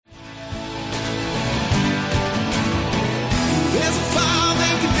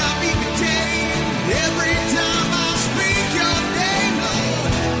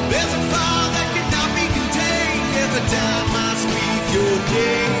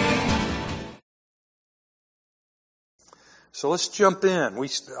So let's jump in.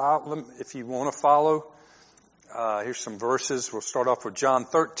 If you want to follow, here's some verses. We'll start off with John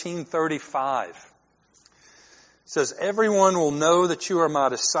 13:35. It says, "Everyone will know that you are my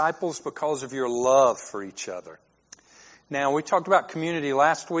disciples because of your love for each other." Now, we talked about community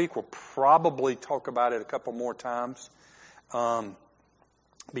last week. We'll probably talk about it a couple more times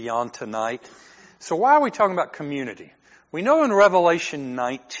beyond tonight. So why are we talking about community? We know in Revelation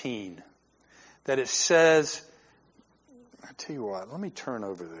 19 that it says, I tell you what, let me turn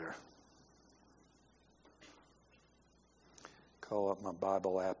over there. Call up my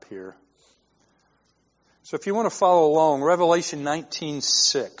Bible app here. So if you want to follow along, Revelation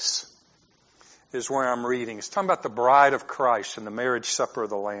 19:6 is where I'm reading. It's talking about the bride of Christ and the marriage supper of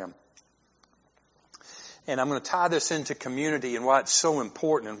the Lamb. And I'm going to tie this into community and why it's so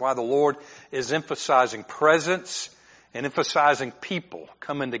important and why the Lord is emphasizing presence and emphasizing people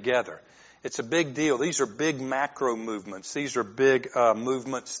coming together. It's a big deal. These are big macro movements. These are big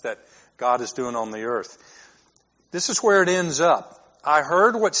movements that God is doing on the earth. This is where it ends up. "I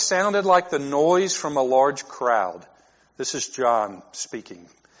heard what sounded like the noise from a large crowd." This is John speaking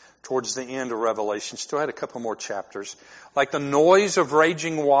towards the end of Revelation. Still had a couple more chapters. "Like the noise of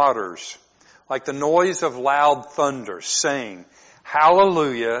raging waters, like the noise of loud thunder, saying,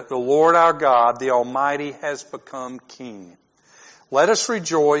 'Hallelujah, the Lord our God, the Almighty has become King. Let us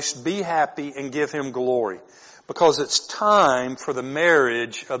rejoice, be happy, and give Him glory, because it's time for the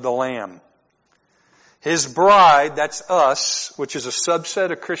marriage of the Lamb. His bride,'" that's us, which is a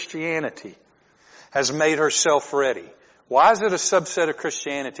subset of Christianity, "has made herself ready." Why is it a subset of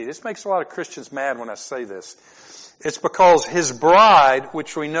Christianity? This makes a lot of Christians mad when I say this. It's because His bride,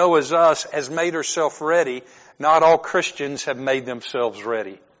 which we know as us, has made herself ready. Not all Christians have made themselves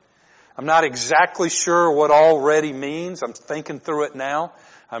ready. I'm not exactly sure what all ready means. I'm thinking through it now.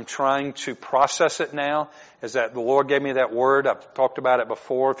 I'm trying to process it now. As that the Lord gave me that word. I've talked about it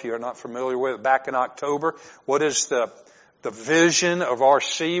before. If you're not familiar with it, back in October. What is the vision of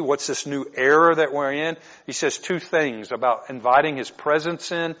RC? What's this new era that we're in? He says two things about inviting His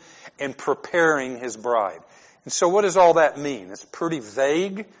presence in and preparing His bride. And so what does all that mean? It's pretty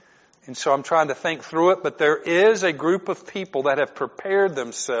vague. And so I'm trying to think through it, but there is a group of people that have prepared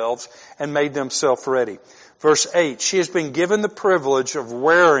themselves and made themselves ready. Verse 8, "She has been given the privilege of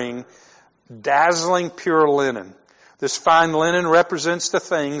wearing dazzling pure linen. This fine linen represents the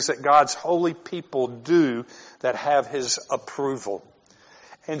things that God's holy people do that have His approval."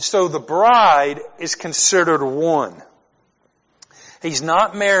 And so the bride is considered one. He's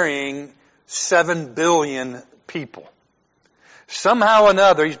not marrying 7 billion people. Somehow or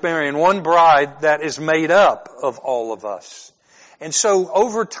another, He's marrying one bride that is made up of all of us. And so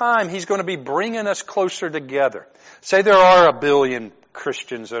over time, He's going to be bringing us closer together. Say there are 1 billion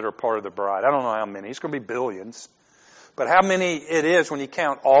Christians that are part of the bride. I don't know how many. It's going to be billions. But how many it is when you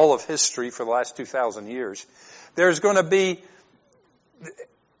count all of history for the last 2,000 years. It's going to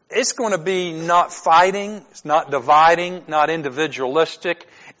be not fighting, it's not dividing, not individualistic.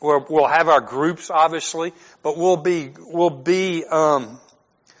 We'll have our groups, obviously, but we'll be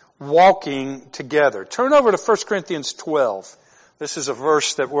walking together. Turn over to 1 Corinthians 12. This is a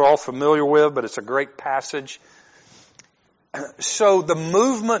verse that we're all familiar with, but it's a great passage. So the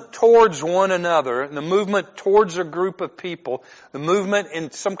movement towards one another, the movement towards a group of people, the movement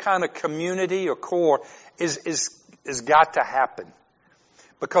in some kind of community or core is got to happen.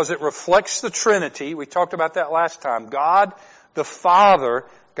 Because it reflects the Trinity. We talked about that last time. God, the Father,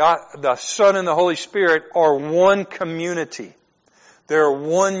 God, the Son, and the Holy Spirit are one community. They're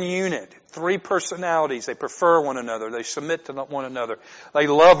one unit. 3 personalities. They prefer one another. They submit to one another. They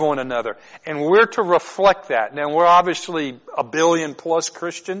love one another. And we're to reflect that. Now, we're obviously 1 billion plus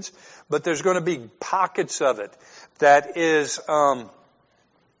Christians, but there's going to be pockets of it that is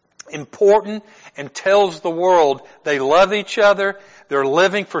important and tells the world they love each other. They're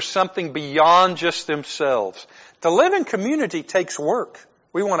living for something beyond just themselves. To live in community takes work.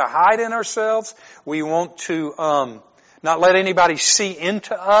 We want to hide in ourselves. We want to not let anybody see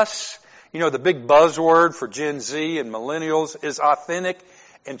into us. You know, the big buzzword for Gen Z and millennials is authentic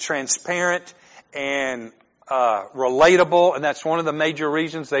and transparent and relatable, and that's one of the major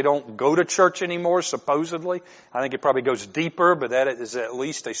reasons they don't go to church anymore, supposedly. I think it probably goes deeper, but that is at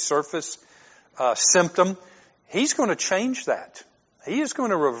least a surface symptom. He's going to change that. He is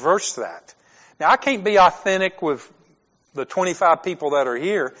going to reverse that. Now, I can't be authentic with the 25 people that are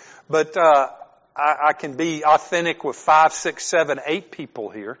here, but I can be authentic with 5, 6, 7, 8 people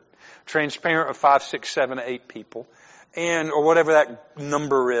here. Transparent with 5, 6, 7, 8 people, or whatever that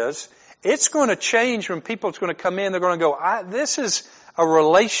number is. It's going to change when people are going to come in. They're going to go, this is a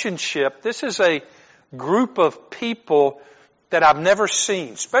relationship. This is a group of people that I've never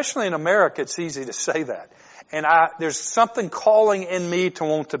seen. Especially in America, it's easy to say that. And there's something calling in me to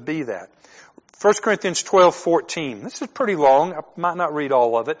want to be that. 1 Corinthians 12:14. This is pretty long. I might not read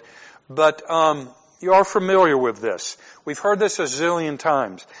all of it. But you are familiar with this. We've heard this a zillion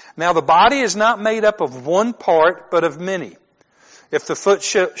times. Now the body is not made up of one part, but of many. If the foot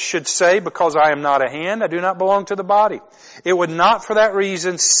should say, because I am not a hand, I do not belong to the body, it would not for that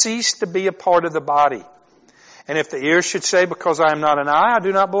reason cease to be a part of the body. And if the ear should say, because I am not an eye, I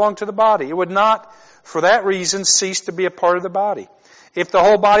do not belong to the body, it would not for that reason cease to be a part of the body. If the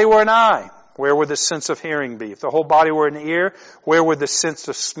whole body were an eye, where would the sense of hearing be? If the whole body were an ear, where would the sense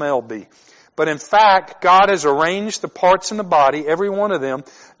of smell be? But in fact, God has arranged the parts in the body, every one of them,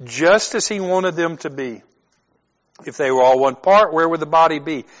 just as He wanted them to be. If they were all one part, where would the body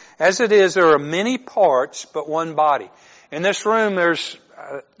be? As it is, there are many parts, but one body. In this room, there's,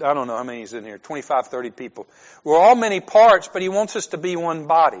 I don't know how many is in here, 25, 30 people. We're all many parts, but He wants us to be one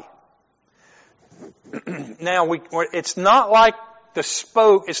body. Now, it's not like the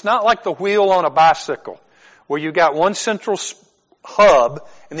spoke, it's not like the wheel on a bicycle, where you got one central hub,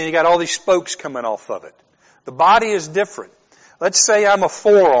 and then you got all these spokes coming off of it. The body is different. Let's say I'm a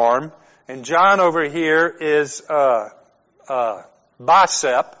forearm, and John over here is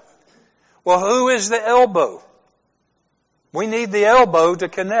bicep. Well, who is the elbow? We need the elbow to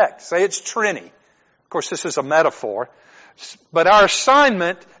connect. Say it's Trini. Of course, this is a metaphor. But our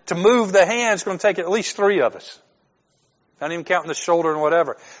assignment to move the hand is going to take at least 3 of us. Not even counting the shoulder and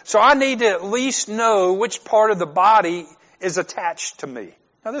whatever. So I need to at least know which part of the body is attached to me.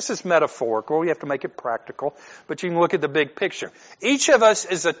 Now this is metaphorical. You have to make it practical. But you can look at the big picture. Each of us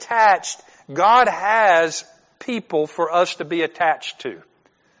is attached. God has people for us to be attached to.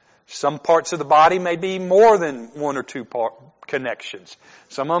 Some parts of the body may be more than 1 or 2 connections.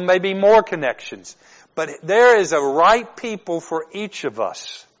 Some of them may be more connections. But there is a right people for each of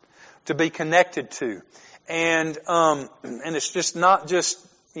us to be connected to. And it's just not just,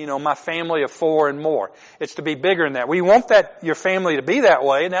 my family of 4 and more. It's to be bigger than that. We want your family to be that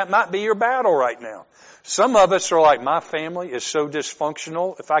way, and that might be your battle right now. Some of us are like, my family is so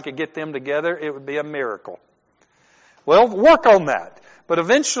dysfunctional, if I could get them together, it would be a miracle. Well, work on that. But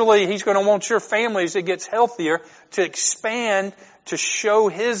eventually, He's going to want your family, as it gets healthier, to expand, to show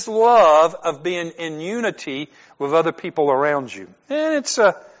His love of being in unity with other people around you. And it's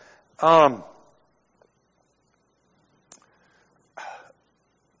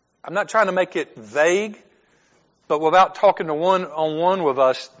I'm not trying to make it vague, but without talking to one-on-one with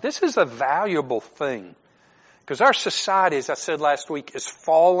us, this is a valuable thing. Because our society, as I said last week, is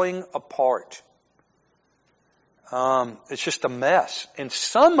falling apart. It's just a mess. And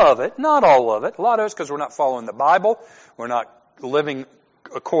some of it, not all of it, a lot of it's because we're not following the Bible. We're not living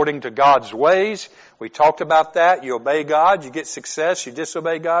according to God's ways. We talked about that. You obey God, you get success. You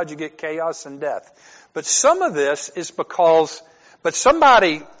disobey God, you get chaos and death. But some of this is because, but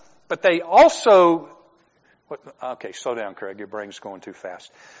they also, okay, slow down, Craig. Your brain's going too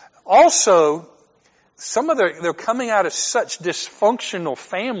fast. Also, they're coming out of such dysfunctional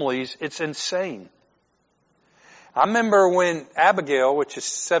families, it's insane. I remember when Abigail, which is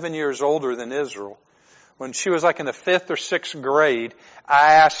 7 years older than Israel, when she was like in the 5th or 6th grade,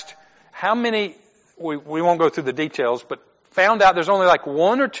 I asked how many, we won't go through the details, but found out there's only like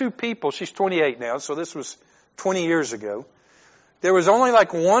 1 or 2 people, she's 28 now, so this was 20 years ago. There was only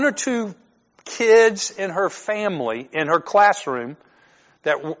like 1 or 2 kids in her family, in her classroom,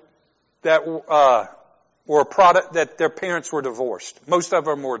 that were a product that their parents were divorced. Most of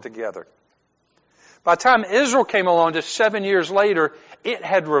them were together. By the time Israel came along, just 7 years later, it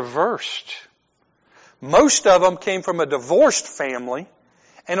had reversed. Most of them came from a divorced family,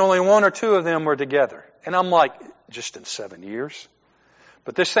 and only 1 or 2 of them were together. And I'm like, just in 7 years?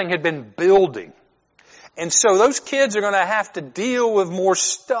 But this thing had been building. And so those kids are going to have to deal with more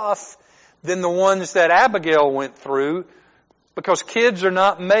stuff than the ones that Abigail went through, because kids are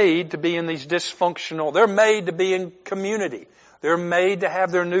not made to be in these dysfunctional, they're made to be in community. They're made to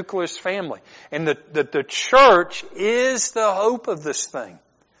have their nucleus family. And the church is the hope of this thing.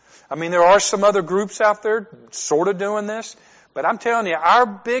 I mean, there are some other groups out there sort of doing this, but I'm telling you, our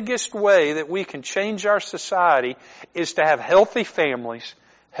biggest way that we can change our society is to have healthy families,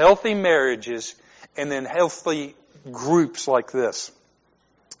 healthy marriages, and then healthy groups like this.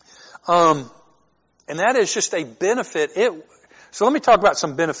 And that is just a benefit. So let me talk about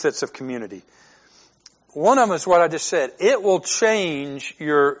some benefits of community. One of them is what I just said. It will change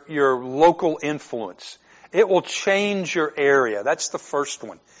your local influence. It will change your area. That's the first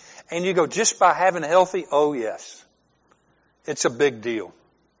one. And you go, just by having healthy? Oh yes. It's a big deal.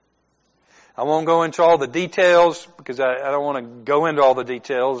 I won't go into all the details because I don't want to go into all the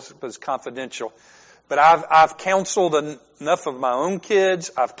details, but it's confidential. But I've counseled enough of my own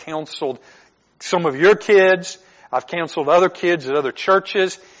kids. I've counseled some of your kids. I've counseled other kids at other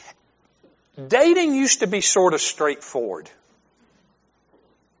churches. Dating used to be sort of straightforward.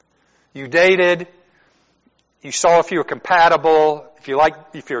 You dated, you saw if you were compatible,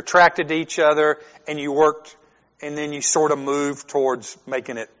 if you're attracted to each other, and you worked, and then you sort of moved towards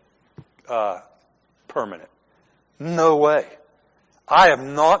making it permanent. No way. I have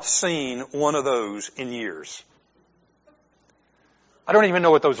not seen one of those in years. I don't even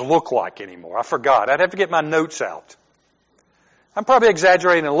know what those look like anymore. I forgot. I'd have to get my notes out. I'm probably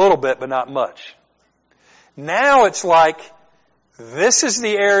exaggerating a little bit, but not much. Now it's like, this is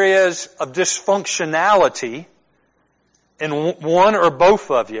the areas of dysfunctionality in one or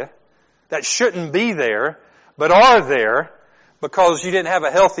both of you that shouldn't be there, but are there because you didn't have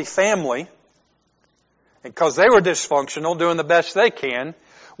a healthy family and because they were dysfunctional, doing the best they can.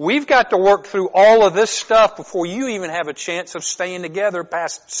 We've got to work through all of this stuff before you even have a chance of staying together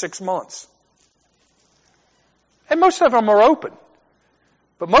past 6 months. And most of them are open.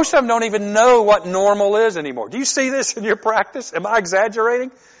 But most of them don't even know what normal is anymore. Do you see this in your practice? Am I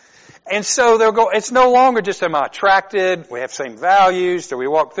exaggerating? And so they'll go, it's no longer just am I attracted, we have same values, do we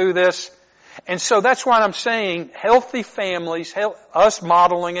walk through this? And so that's why I'm saying healthy families, us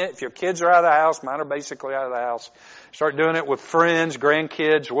modeling it. If your kids are out of the house, mine are basically out of the house. Start doing it with friends,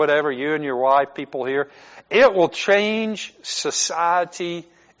 grandkids, whatever, you and your wife, people here. It will change society.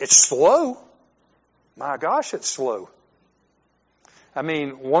 It's slow. My gosh, it's slow. I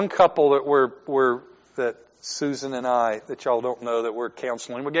mean, one couple that Susan and I, that y'all don't know that we're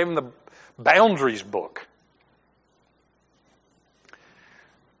counseling, we gave them the Boundaries book.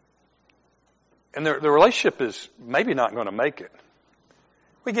 And the relationship is maybe not going to make it.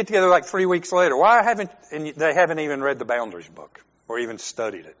 We get together like 3 weeks later. And they haven't even read the Boundaries book or even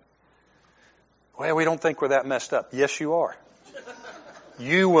studied it. Well, we don't think we're that messed up. Yes, you are.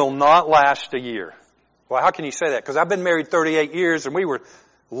 You will not last a year. Well, how can you say that? Because I've been married 38 years and we were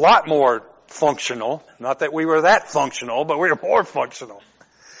a lot more functional. Not that we were that functional, but we were more functional.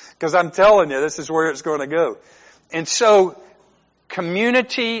 Because I'm telling you, this is where it's going to go. And so,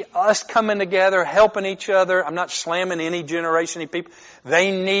 community, us coming together, helping each other. I'm not slamming any generation, any people.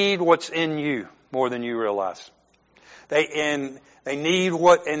 They need what's in you more than you realize. They need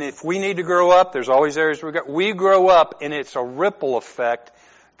what, and if we need to grow up, there's always areas we grow up, and it's a ripple effect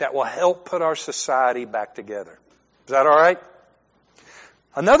that will help put our society back together. Is that all right?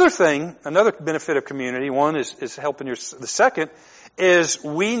 Another thing, another benefit of community, one is helping the second is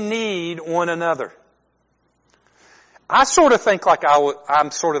we need one another. I sort of think like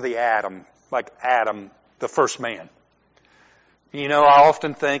I'm sort of the Adam, like Adam, the first man. You know, I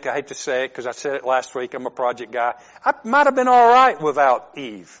often think, I hate to say it because I said it last week, I'm a project guy. I might have been all right without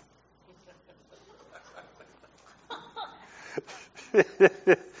Eve.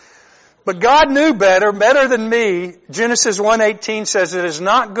 But God knew better than me. Genesis 1:18 says it is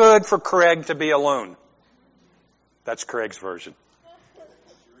not good for Craig to be alone. That's Craig's version.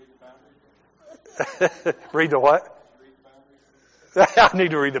 Read the what? I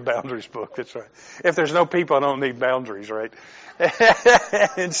need to read the Boundaries book. That's right. If there's no people, I don't need boundaries, right?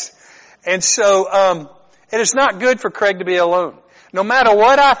 and so, it is not good for Craig to be alone. No matter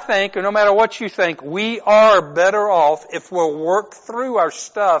what I think or no matter what you think, we are better off if we'll work through our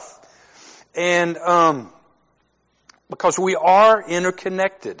stuff and, because we are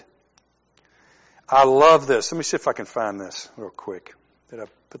interconnected. I love this. Let me see if I can find this real quick. Did I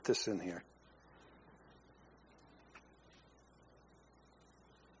put this in here?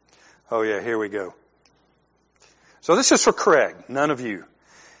 Oh yeah, here we go. So this is for Craig, none of you.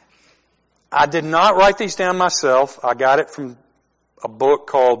 I did not write these down myself. I got it from a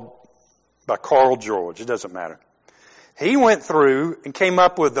book by Carl George. It doesn't matter. He went through and came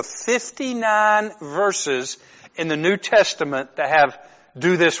up with the 59 verses in the New Testament that have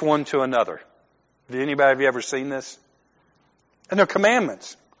do this one to another. Have you ever seen this? And they're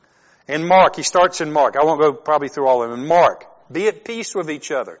commandments. In Mark, he starts in Mark. I won't go probably through all of them. In Mark, be at peace with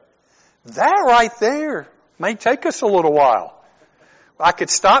each other. That right there may take us a little while. I could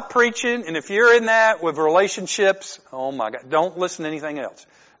stop preaching, and if you're in that with relationships, oh my God, don't listen to anything else.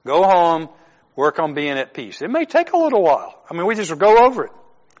 Go home, work on being at peace. It may take a little while. I mean, we just go over it.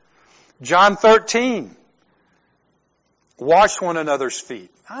 John 13. Wash one another's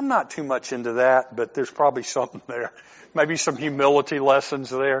feet. I'm not too much into that, but there's probably something there. Maybe some humility lessons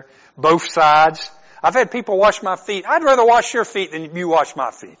there. Both sides. I've had people wash my feet. I'd rather wash your feet than you wash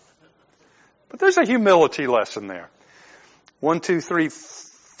my feet. But there's a humility lesson there. 1, 2, 3,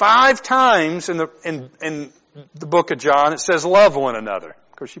 5 times in the book of John, it says love one another.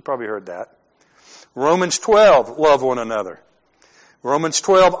 Of course, you probably heard that. Romans 12, love one another. Romans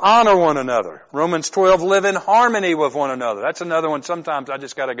 12, honor one another. Romans 12, live in harmony with one another. That's another one. Sometimes I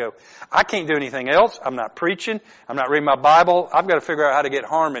just got to go, I can't do anything else. I'm not preaching. I'm not reading my Bible. I've got to figure out how to get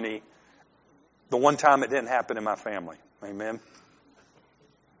harmony the one time it didn't happen in my family. Amen.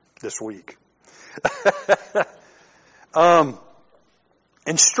 This week.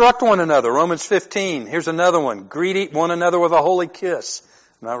 Instruct one another. Romans 15. Here's another one. Greet one another with a holy kiss.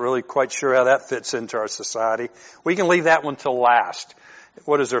 Not really quite sure how that fits into our society. We can leave that one till last.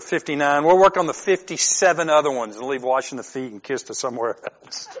 What is there, 59? We'll work on the 57 other ones and leave washing the feet and kiss to somewhere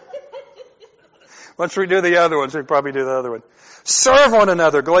else. Once we do the other ones, we probably do the other one. Serve one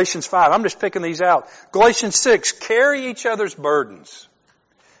another, Galatians 5. I'm just picking these out. Galatians 6, carry each other's burdens.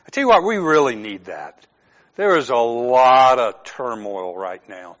 I tell you what, we really need that. There is a lot of turmoil right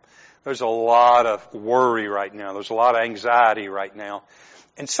now. There's a lot of worry right now. There's a lot of anxiety right now.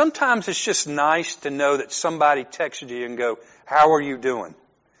 And sometimes it's just nice to know that somebody texted you and go, how are you doing?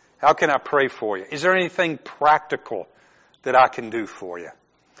 How can I pray for you? Is there anything practical that I can do for you?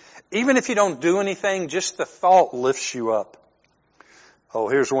 Even if you don't do anything, just the thought lifts you up. Oh,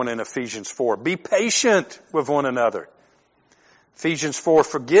 here's one in Ephesians 4. Be patient with one another. Ephesians 4,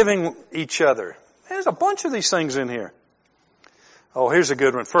 forgiving each other. There's a bunch of these things in here. Oh, here's a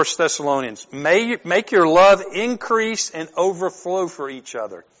good one. 1 Thessalonians. Make your love increase and overflow for each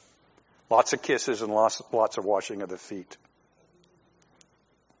other. Lots of kisses and lots of washing of the feet.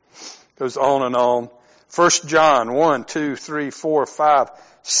 Goes on and on. 1 John 1, 2, 3, 4, 5.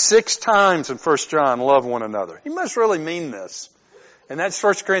 6 times in 1 John, love one another. He must really mean this. And that's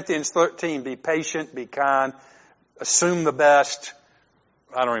 1 Corinthians 13. Be patient, be kind, assume the best.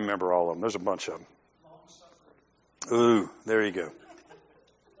 I don't remember all of them. There's a bunch of them. Ooh, there you go.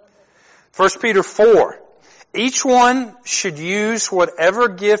 1 Peter 4. Each one should use whatever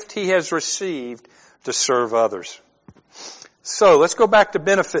gift he has received to serve others. So let's go back to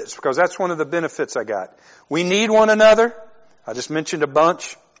benefits, because that's one of the benefits I got. We need one another. I just mentioned a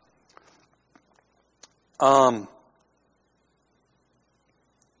bunch.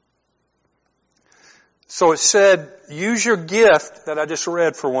 So it said, use your gift that I just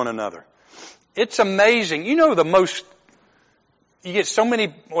read for one another. It's amazing. You know, you get so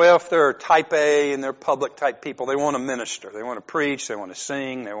many, well, if they're type A and they're public type people, they want to minister. They want to preach. They want to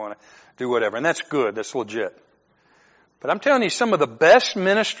sing. They want to do whatever. And that's good. That's legit. But I'm telling you, some of the best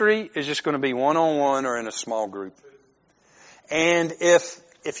ministry is just going to be one-on-one or in a small group. And if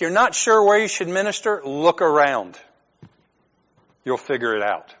you're not sure where you should minister, look around. You'll figure it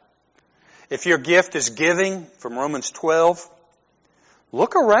out. If your gift is giving, from Romans 12,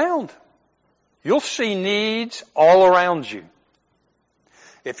 look around. You'll see needs all around you.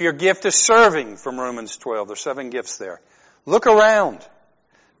 If your gift is serving, from Romans 12, there's 7 gifts there. Look around.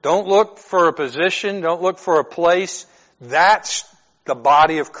 Don't look for a position. Don't look for a place. That's the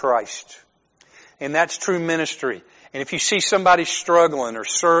body of Christ. And that's true ministry. And if you see somebody struggling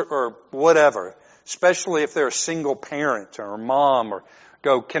or whatever, especially if they're a single parent or a mom, or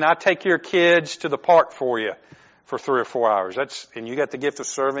go, can I take your kids to the park for you for 3 or 4 hours? And you got the gift of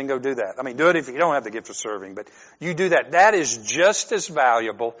serving, go do that. I mean, do it if you don't have the gift of serving, but you do that. That is just as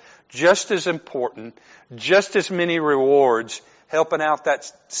valuable, just as important, just as many rewards, helping out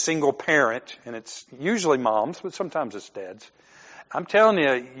that single parent, and it's usually moms, but sometimes it's dads. I'm telling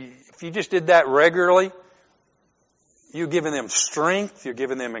you, if you just did that regularly, you're giving them strength, you're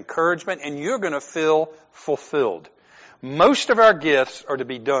giving them encouragement, and you're going to feel fulfilled. Most of our gifts are to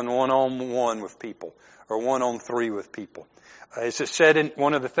be done one-on-one with people, or 1-on-3 with people. As it said in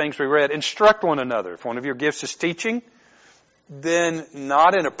one of the things we read, instruct one another. If one of your gifts is teaching, then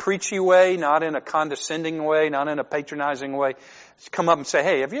not in a preachy way, not in a condescending way, not in a patronizing way. Come up and say,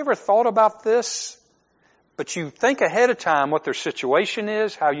 hey, have you ever thought about this? But you think ahead of time what their situation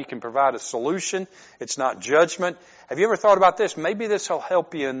is, how you can provide a solution. It's not judgment. Have you ever thought about this? Maybe this will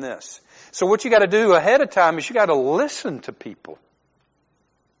help you in this. So what you got to do ahead of time is you got to listen to people.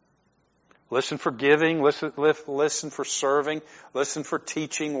 Listen for giving, listen for serving, listen for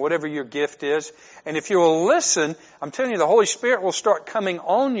teaching, whatever your gift is. And if you will listen, I'm telling you, the Holy Spirit will start coming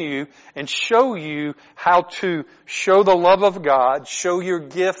on you and show you how to show the love of God, show your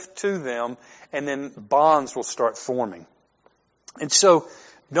gift to them, and then bonds will start forming. And so,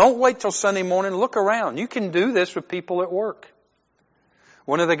 don't wait till Sunday morning. Look around. You can do this with people at work.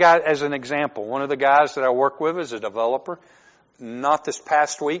 One of the guys, as an example, one of the guys that I work with is a developer. Not this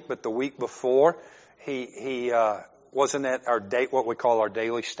past week, but the week before, he wasn't at what we call our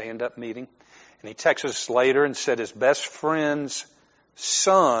daily stand-up meeting. And he texted us later and said his best friend's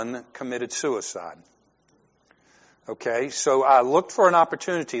son committed suicide. Okay, so I looked for an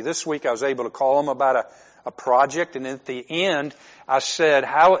opportunity. This week I was able to call him about a project, and at the end I said,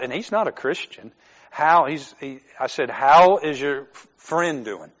 "How?" And he's not a Christian. I said, "How is your friend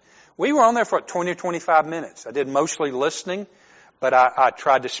doing?" We were on there for 20 or 25 minutes. I did mostly listening, but I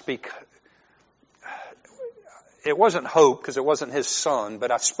tried to speak. It wasn't hope because it wasn't his son,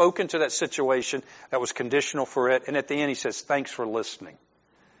 but I spoke into that situation that was conditional for it. And at the end he says, "Thanks for listening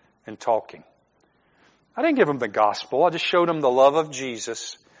and talking." I didn't give him the gospel. I just showed him the love of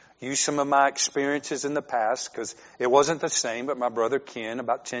Jesus. Used some of my experiences in the past because it wasn't the same, but my brother Ken,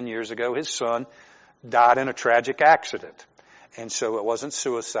 about 10 years ago, his son died in a tragic accident. And so it wasn't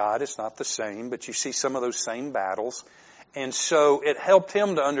suicide. It's not the same, but you see some of those same battles. And so it helped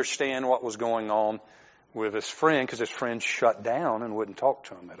him to understand what was going on with his friend because his friend shut down and wouldn't talk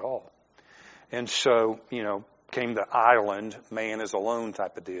to him at all. And so, came the island, man is alone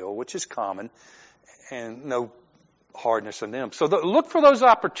type of deal, which is common, and no hardness in them. So look for those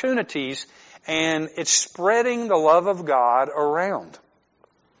opportunities, and it's spreading the love of God around.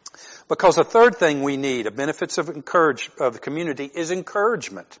 Because the third thing we need, the benefits of the community, is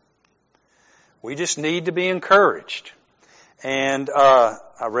encouragement. We just need to be encouraged. And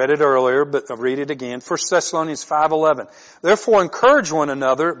I read it earlier, but I'll read it again. 1 Thessalonians 5:11. Therefore encourage one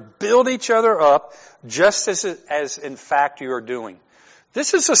another, build each other up, just as in fact you are doing.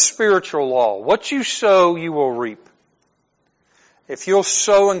 This is a spiritual law. What you sow, you will reap. If you'll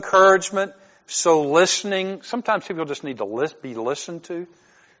sow encouragement, sow listening, sometimes people just need to be listened to.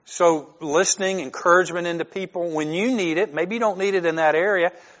 So listening, encouragement into people, when you need it, maybe you don't need it in that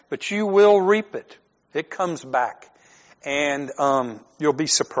area, but you will reap it. It comes back. And you'll be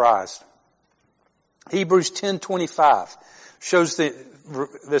surprised. Hebrews 10:25 shows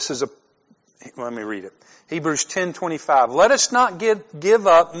let me read it. Hebrews 10:25. Let us not give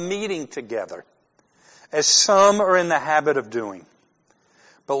up meeting together, as some are in the habit of doing.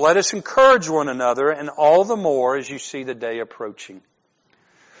 But let us encourage one another, and all the more as you see the day approaching.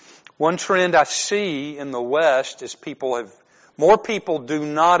 One trend I see in the West is more people do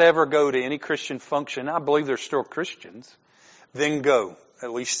not ever go to any Christian function. I believe they're still Christians. Then go.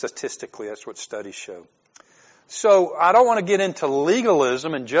 At least statistically, that's what studies show. So I don't want to get into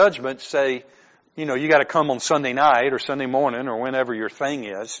legalism and judgment, say, you got to come on Sunday night or Sunday morning or whenever your thing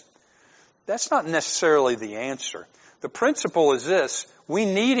is. That's not necessarily the answer. The principle is this: we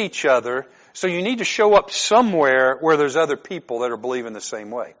need each other, so you need to show up somewhere where there's other people that are believing the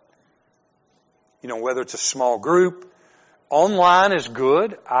same way. Whether it's a small group. Online is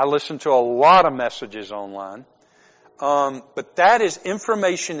good. I listen to a lot of messages online. But that is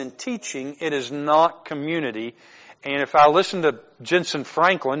information and teaching. It is not community. And if I listen to Jensen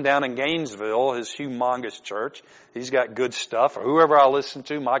Franklin down in Gainesville, his humongous church, he's got good stuff. Or whoever I listen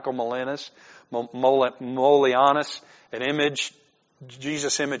to, Michael Molianis at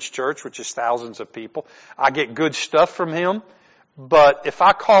Jesus Image Church, which is thousands of people. I get good stuff from him. But if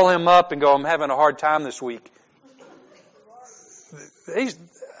I call him up and go, "I'm having a hard time this week,"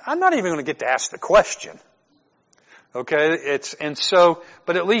 I'm not even going to get to ask the question. Okay,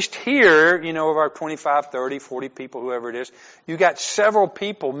 but at least here, of our 25, 30, 40 people, whoever it is, you got several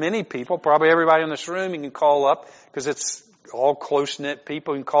people, many people, probably everybody in this room you can call up, because it's all close-knit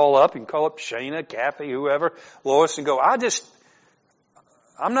people. You can call up Shana, Kathy, whoever, Lois, and go,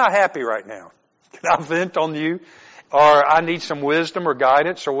 I'm not happy right now. Can I vent on you? Or I need some wisdom or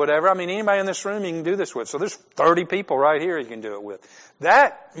guidance or whatever. Anybody in this room you can do this with. So there's 30 people right here you can do it with.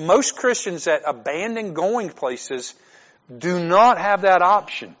 Most Christians that abandon going places do not have that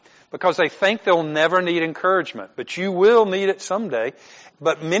option because they think they'll never need encouragement. But you will need it someday.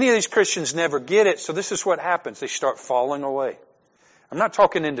 But many of these Christians never get it, so this is what happens. They start falling away. I'm not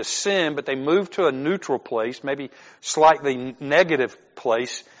talking into sin, but they move to a neutral place, maybe slightly negative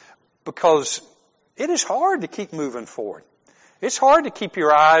place, because it is hard to keep moving forward. It's hard to keep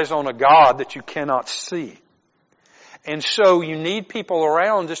your eyes on a God that you cannot see. And so you need people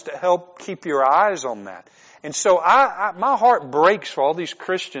around just to help keep your eyes on that. And so my heart breaks for all these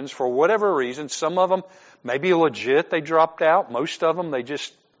Christians for whatever reason. Some of them maybe legit, they dropped out. Most of them,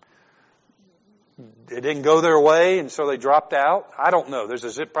 it didn't go their way, and so they dropped out. I don't know.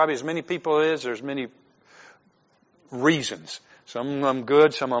 There's probably as many people as there's many reasons. Some of them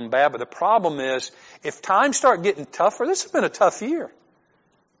good, some of them bad. But the problem is, if times start getting tougher, this has been a tough year.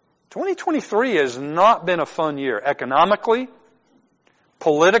 2023 has not been a fun year. Economically,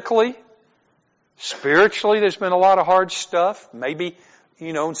 politically, spiritually, there's been a lot of hard stuff. Maybe,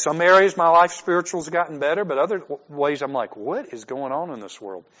 in some areas my life spiritual's gotten better, but other ways I'm like, what is going on in this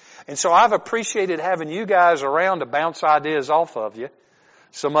world? And so I've appreciated having you guys around to bounce ideas off of you.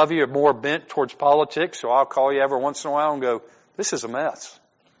 Some of you are more bent towards politics, so I'll call you every once in a while and go, this is a mess.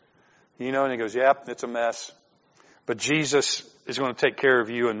 And he goes, yep, it's a mess. But Jesus is going to take care of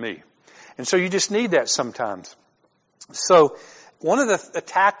you and me. And so you just need that sometimes. So one of the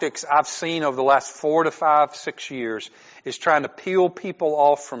tactics I've seen over the last 4 to 5, 6 years is trying to peel people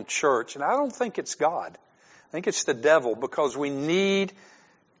off from church. And I don't think it's God. I think it's the devil, because we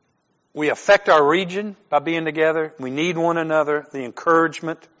affect our region by being together. We need one another, the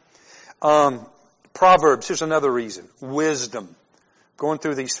encouragement. Proverbs, here's another reason. Wisdom. Going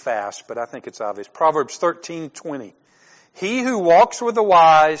through these fast, but I think it's obvious. Proverbs 13:20. He who walks with the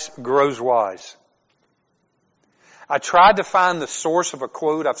wise grows wise. I tried to find the source of a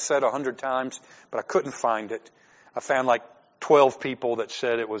quote I've said 100 times, but I couldn't find it. I found like 12 people that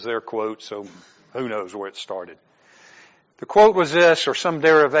said it was their quote, so who knows where it started. The quote was this, or some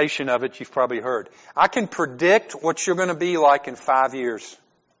derivation of it you've probably heard. I can predict what you're going to be like in 5 years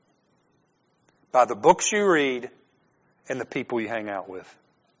by the books you read and the people you hang out with.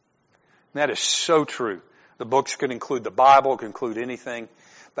 And that is so true. The books could include the Bible, could include anything.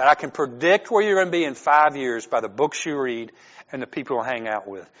 But I can predict where you're going to be in 5 years by the books you read and the people you hang out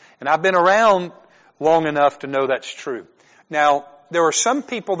with. And I've been around long enough to know that's true. Now, there are some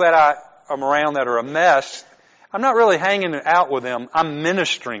people that I am around that are a mess. I'm not really hanging out with them. I'm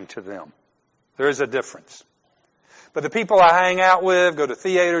ministering to them. There is a difference. But the people I hang out with, go to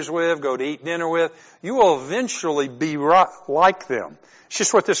theaters with, go to eat dinner with, you will eventually be like them. It's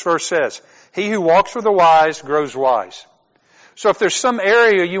just what this verse says. He who walks with the wise grows wise. So if there's some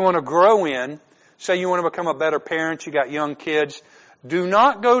area you want to grow in, say you want to become a better parent, you got young kids, do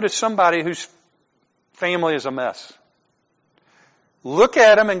not go to somebody whose family is a mess. Look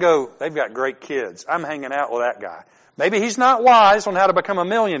at them and go, they've got great kids. I'm hanging out with that guy. Maybe he's not wise on how to become a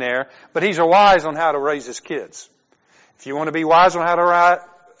millionaire, but he's wise on how to raise his kids. If you want to be wise on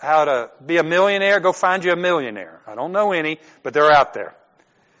how to be a millionaire, go find you a millionaire. I don't know any, but they're out there.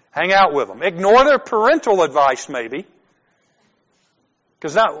 Hang out with them. Ignore their parental advice maybe,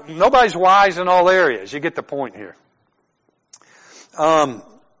 because nobody's wise in all areas. You get the point here.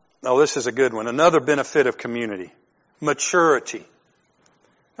 This is a good one. Another benefit of community. Maturity.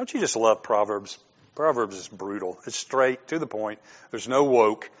 Don't you just love Proverbs? Proverbs is brutal. It's straight, to the point. There's no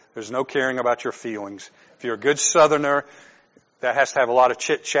woke. There's no caring about your feelings. If you're a good Southerner, that has to have a lot of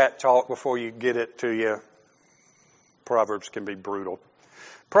chit-chat talk before you get it to you. Proverbs can be brutal.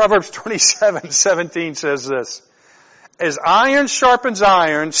 Proverbs 27:17 says this. As iron sharpens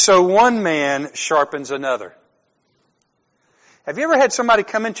iron, so one man sharpens another. Have you ever had somebody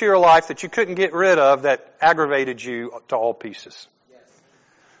come into your life that you couldn't get rid of that aggravated you to all pieces? Yes.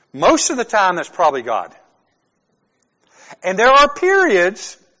 Most of the time, that's probably God. And there are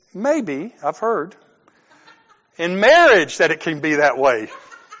periods, maybe, I've heard, in marriage that it can be that way.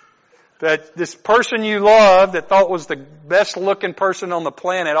 That this person you love that thought was the best looking person on the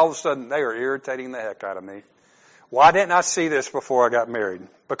planet, all of a sudden they are irritating the heck out of me. Why didn't I see this before I got married?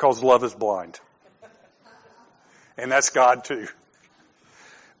 Because love is blind. And that's God too.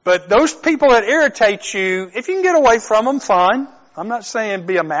 But those people that irritate you, if you can get away from them, fine. I'm not saying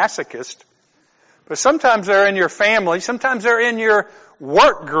be a masochist. But sometimes they're in your family. Sometimes they're in your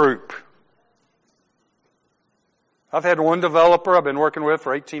work group. I've had one developer I've been working with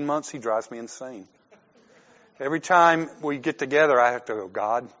for 18 months. He drives me insane. Every time we get together, I have to go,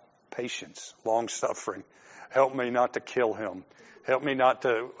 God, patience, long suffering. Help me not to kill him. Help me not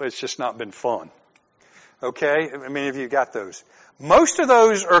to, it's just not been fun. Okay? I mean, if you got those. Most of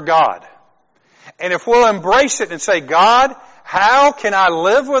those are God. And if we'll embrace it and say, God, how can I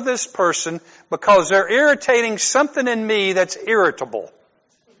live with this person because they're irritating something in me that's irritable?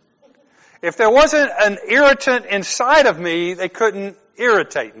 If there wasn't an irritant inside of me, they couldn't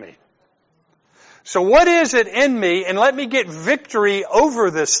irritate me. So what is it in me? And let me get victory over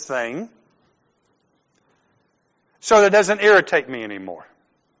this thing so that it doesn't irritate me anymore.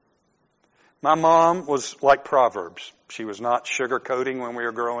 My mom was like Proverbs. She was not sugarcoating when we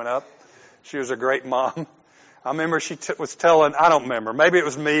were growing up. She was a great mom. I remember she was telling, I don't remember, maybe it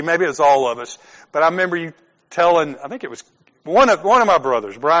was me, maybe it was all of us, but I remember you telling, I think it was one of my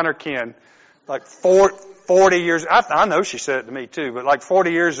brothers, Brian or Ken, like 40 years, I know she said it to me too, but like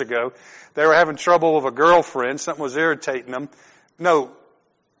 40 years ago, they were having trouble with a girlfriend, something was irritating them. No,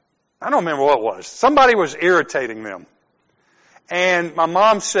 I don't remember what it was. Somebody was irritating them. And my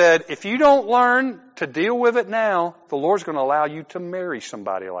mom said, if you don't learn to deal with it now, the Lord's going to allow you to marry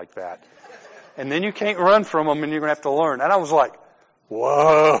somebody like that. And then you can't run from them and you're going to have to learn. And I was like,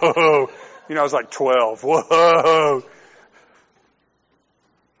 Whoa. I was like 12. Whoa.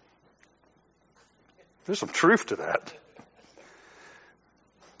 There's some truth to that.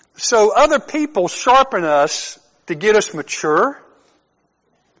 So other people sharpen us to get us mature.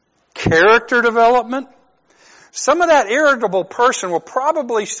 Character development. Some of that irritable person will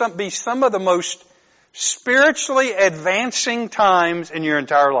probably be some of the most spiritually advancing times in your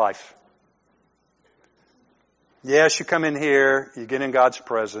entire life. Yes, you come in here, you get in God's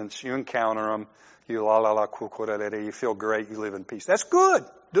presence, you encounter Him, you feel great, you live in peace. That's good.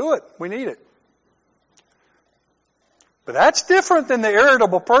 Do it. We need it. But that's different than the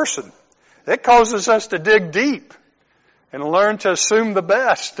irritable person. It causes us to dig deep and learn to assume the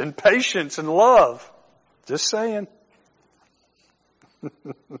best and patience and love. Just saying.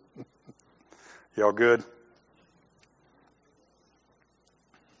 Y'all good?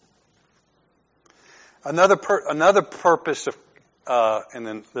 Another purpose of, and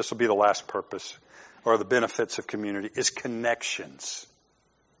then this will be the last purpose, or the benefits of community, is connections.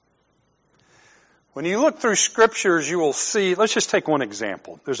 When you look through scriptures, you will see, let's just take one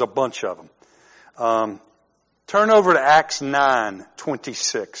example. There's a bunch of them. Turn over to Acts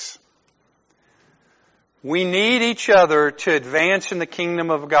 9:26. We need each other to advance in the kingdom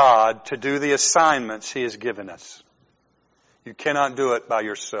of God, to do the assignments He has given us. You cannot do it by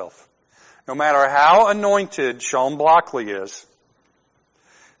yourself. No matter how anointed Sean Blockley is,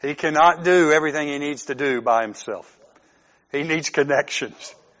 he cannot do everything he needs to do by himself. He needs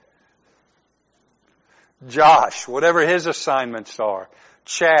connections. Josh, whatever his assignments are.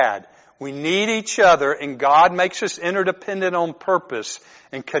 Chad, we need each other, and God makes us interdependent on purpose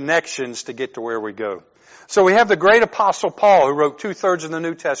and connections to get to where we go. So we have the great apostle Paul, who wrote 2/3 of the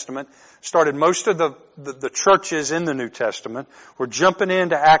New Testament, started most of the churches in the New Testament. We're jumping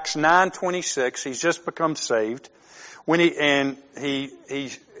into Acts 9:26. He's just become saved. He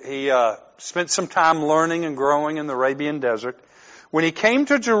spent some time learning and growing in the Arabian desert. When he came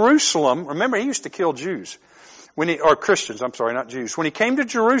to Jerusalem, remember he used to kill Jews. Or Christians, I'm sorry, not Jews. When he came to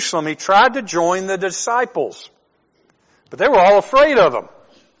Jerusalem, he tried to join the disciples. But they were all afraid of him,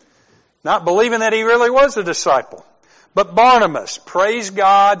 not believing that he really was a disciple. But Barnabas, praise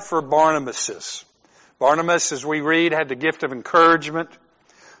God for Barnabases. Barnabas, as we read, had the gift of encouragement,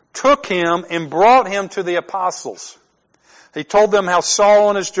 took him and brought him to the apostles. He told them how Saul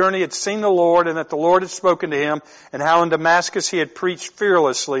on his journey had seen the Lord and that the Lord had spoken to him, and how in Damascus he had preached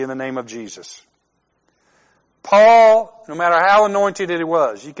fearlessly in the name of Jesus. Paul, no matter how anointed he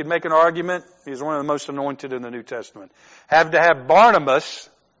was, you could make an argument, he was one of the most anointed in the New Testament, had to have Barnabas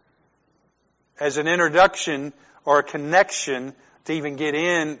as an introduction or a connection to even get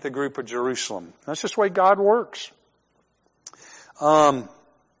in the group of Jerusalem. That's just the way God works.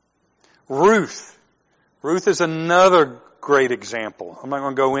 Ruth. Ruth is another great example. I'm not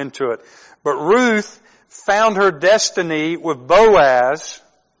going to go into it. But Ruth found her destiny with Boaz,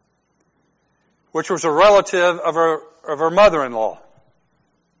 which was a relative of her mother-in-law.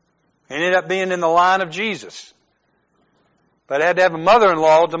 Ended up being in the line of Jesus. But had to have a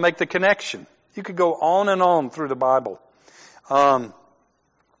mother-in-law to make the connection. You could go on through the Bible. And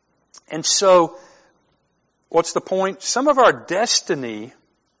so, what's the point? Some of our destiny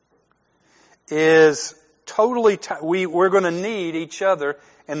is totally, we're going to need each other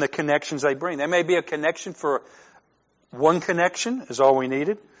and the connections they bring. There may be a connection for one connection is all we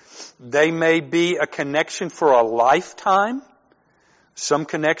needed. They may be a connection for a lifetime. Some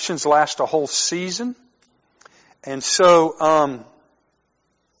connections last a whole season. And so,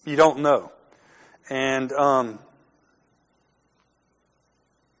 you don't know. And,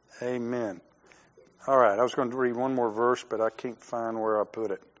 amen. All right, I was going to read one more verse, but I can't find where I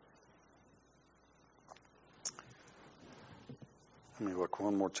put it. Let me look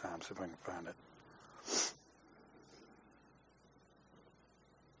one more time, see if I can find it.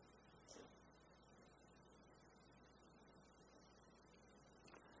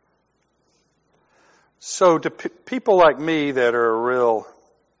 So to people like me that are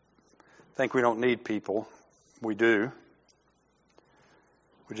think we don't need people, we do.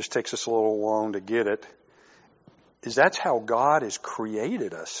 It just takes us a little long to get it. That's how God has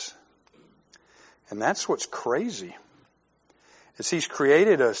created us. And that's what's crazy. Is He's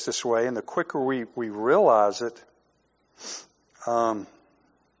created us this way, and the quicker we realize it, the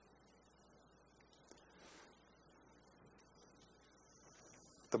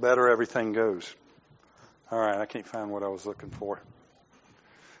better everything goes. All right, I can't find what I was looking for.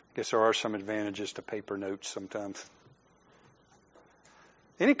 I guess there are some advantages to paper notes sometimes.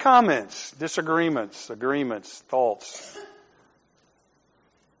 Any comments, disagreements, agreements, thoughts?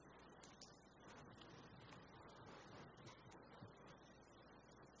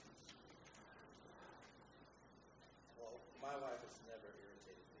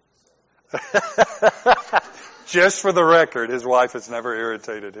 Just for the record, his wife has never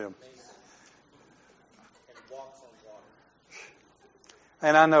irritated him.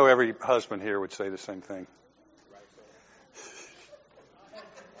 And I know every husband here would say the same thing.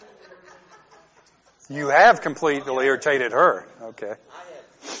 You have completely irritated her. Okay. I have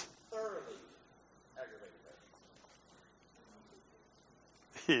thoroughly aggravated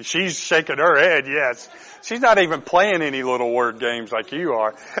her. She's shaking her head, yes. She's not even playing any little word games like you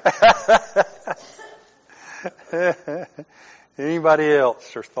are. Anybody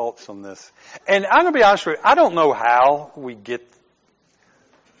else, their thoughts on this? And I'm going to be honest with you, I don't know how we get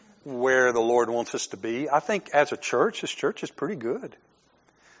where the Lord wants us to be. I think as a church, this church is pretty good.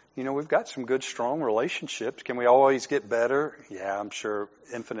 You know, we've got some good, strong relationships. Can we always get better? Yeah, I'm sure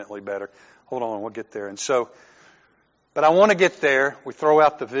infinitely better. Hold on, we'll get there. And so, but I want to get there. We throw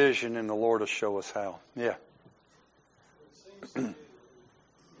out the vision and the Lord will show us how. Yeah. It seems to me that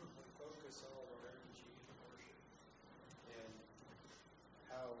we focus all of our energy in worship and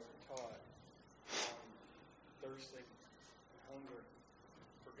how we're taught on thirsting and hunger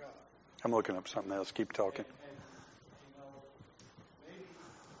for God. I'm looking up something else. Keep talking. And you know, maybe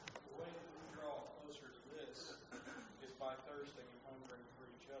the way that we draw closer to this is by thirsting and hungering for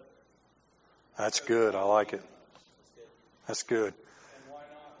each other. That's good. I like it. That's good. And why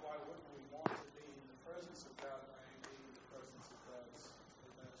not? Why wouldn't we want to be in the presence of God and be in the presence of God's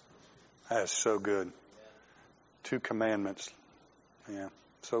ambassadors? That is so good. 2 commandments. Yeah,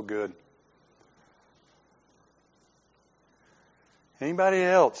 so good. Anybody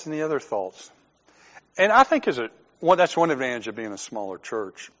else? Any other thoughts? And I think that's one advantage of being a smaller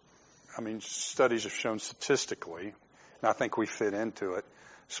church. I mean, studies have shown statistically, and I think we fit into it,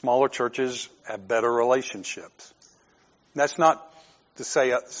 smaller churches have better relationships. That's not to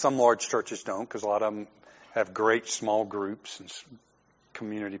say some large churches don't, because a lot of them have great small groups and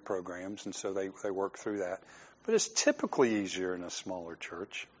community programs, and so they work through that. But it's typically easier in a smaller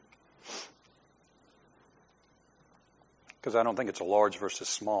church. Because I don't think it's a large versus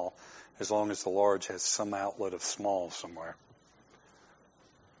small, as long as the large has some outlet of small somewhere.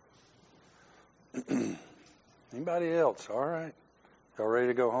 Anybody else? All right. Y'all ready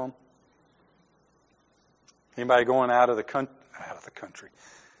to go home? Anybody going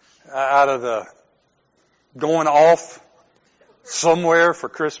going off somewhere for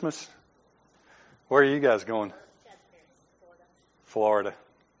Christmas? Where are you guys going? Florida.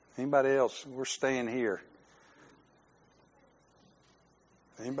 Anybody else? We're staying here.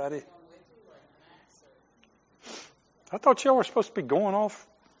 Anybody? I thought y'all were supposed to be going off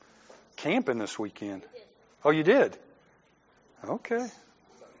camping this weekend. Oh, you did? Okay.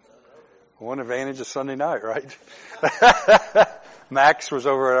 One advantage of Sunday night, right? Max was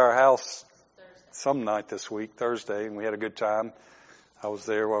over at our house some night this week, Thursday, and we had a good time. I was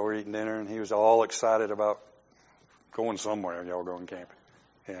there while we were eating dinner, and he was all excited about going somewhere. Y'all going camping.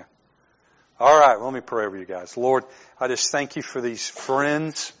 Yeah. All right, let me pray over you guys. Lord, I just thank you for these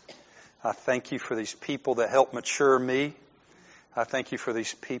friends. I thank you for these people that help mature me. I thank you for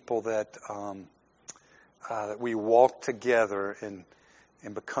these people that we walk together and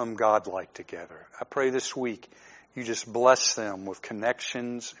become God-like together. I pray this week you just bless them with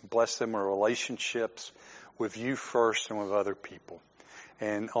connections, bless them with relationships with you first and with other people.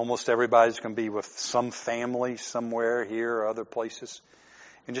 And almost everybody's going to be with some family somewhere here or other places.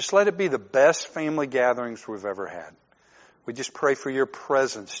 And just let it be the best family gatherings we've ever had. We just pray for your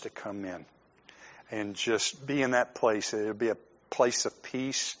presence to come in and just be in that place. It'll be a place of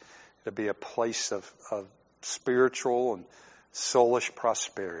peace. It'll be a place of spiritual and soulish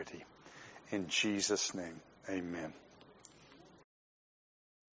prosperity. In Jesus' name, amen.